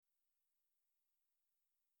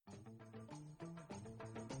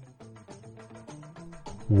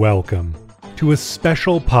Welcome to a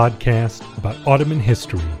special podcast about Ottoman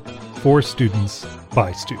history for students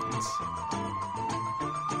by students.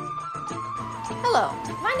 Hello,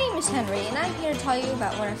 my name is Henry, and I'm here to tell you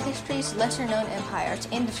about one of history's lesser-known empires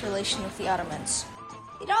and its relation with the Ottomans.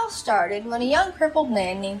 It all started when a young purple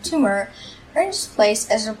man named Timur earned his place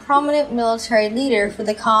as a prominent military leader for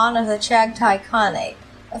the Khan of the Chagatai Khanate,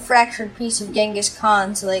 a fractured piece of Genghis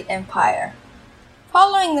Khan's late empire.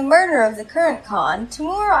 Following the murder of the current Khan,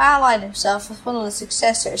 Timur allied himself with one of the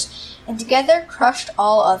successors, and together crushed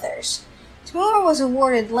all others. Timur was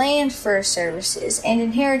awarded land for his services, and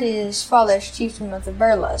inherited his father's chiefdom of the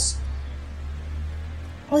Burlas.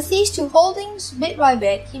 With these two holdings, bit by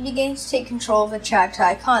bit, he began to take control of the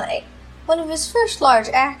Chagatai Khanate. One of his first large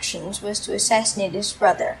actions was to assassinate his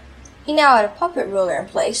brother. He now had a puppet ruler in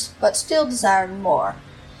place, but still desired more.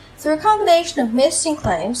 Through a combination of myths and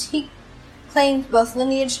claims, he claimed both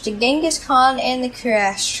lineage to Genghis Khan and the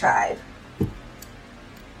Quraysh tribe.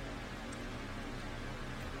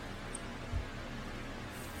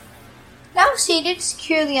 Now seated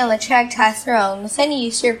securely on the Chagatai throne, with any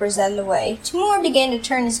usurpers out of the way, Timur began to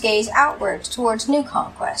turn his gaze outwards towards new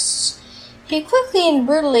conquests. He quickly and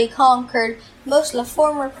brutally conquered most of the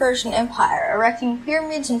former Persian Empire, erecting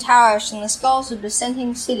pyramids and towers from the skulls of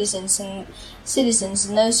dissenting citizens and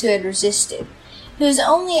those who had resisted. He was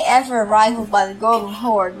only ever rivaled by the Golden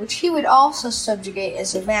Horde, which he would also subjugate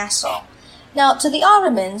as a vassal. Now, to the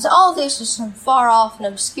Ottomans, all this was some far-off and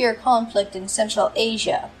obscure conflict in Central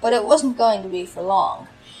Asia, but it wasn't going to be for long.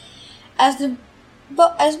 As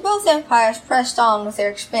both empires pressed on with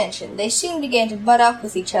their expansion, they soon began to butt up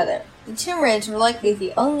with each other. The Timurids were likely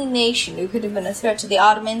the only nation who could have been a threat to the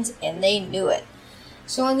Ottomans, and they knew it.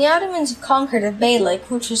 So when the Ottomans conquered a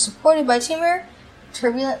Beylik, which was supported by Timur,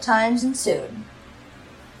 turbulent times ensued.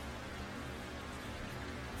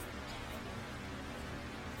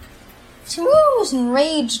 Timur was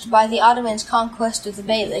enraged by the Ottomans' conquest of the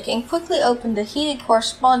Beylik and quickly opened a heated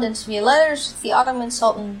correspondence via letters with the Ottoman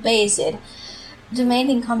Sultan Bayezid,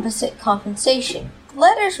 demanding compensation. The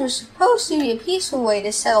letters were supposed to be a peaceful way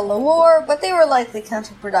to settle the war, but they were likely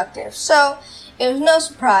counterproductive, so it was no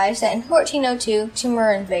surprise that in 1402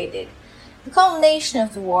 Timur invaded. The culmination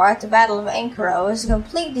of the war at the Battle of Ankara was a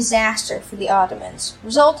complete disaster for the Ottomans,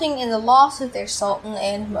 resulting in the loss of their sultan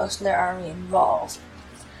and most of their army involved.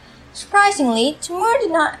 Surprisingly, Timur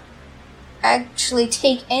did not actually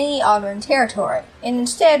take any Ottoman territory, and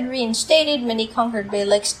instead reinstated many conquered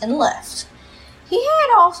Beyliks and left. He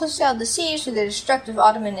had also sailed the seas with the destructive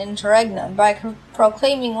Ottoman interregnum by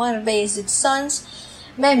proclaiming one of Bayezid's sons,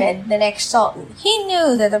 Mehmed, the next sultan. He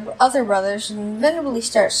knew that the other brothers would inevitably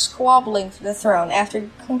start squabbling for the throne after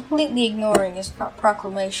completely ignoring his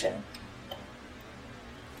proclamation.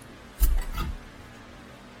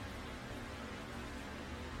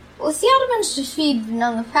 With the Ottomans defeated and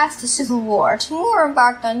on the path to civil war, Timur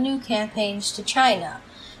embarked on new campaigns to China.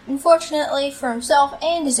 Unfortunately for himself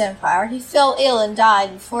and his empire, he fell ill and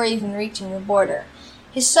died before even reaching the border.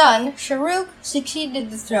 His son, Shahrukh,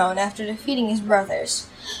 succeeded the throne after defeating his brothers.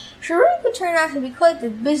 Shahrukh would turn out to be quite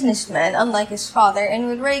the businessman, unlike his father, and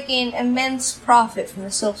would rake in immense profit from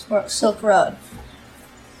the Silk Road.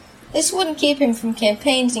 This wouldn't keep him from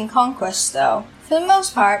campaigns and conquests, though. For the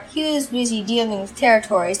most part, he was busy dealing with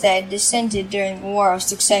territories that had dissented during the War of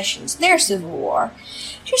Successions, their civil war,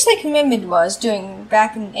 just like Mehmed was doing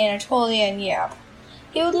back in Anatolia and Europe.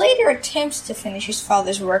 He would later attempt to finish his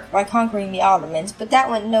father's work by conquering the Ottomans, but that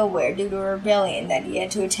went nowhere due to a rebellion that he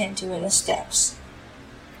had to attend to in the steppes.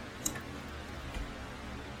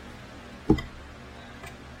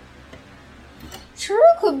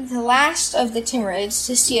 Shahrukh would be the last of the Timurids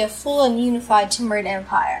to see a full and unified Timurid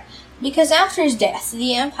empire, because after his death,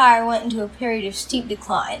 the empire went into a period of steep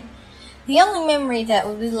decline. The only memory that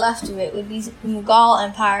would be left of it would be the Mughal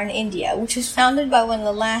Empire in India, which was founded by one of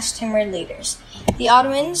the last Timurid leaders. The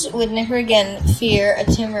Ottomans would never again fear a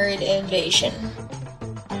Timurid invasion.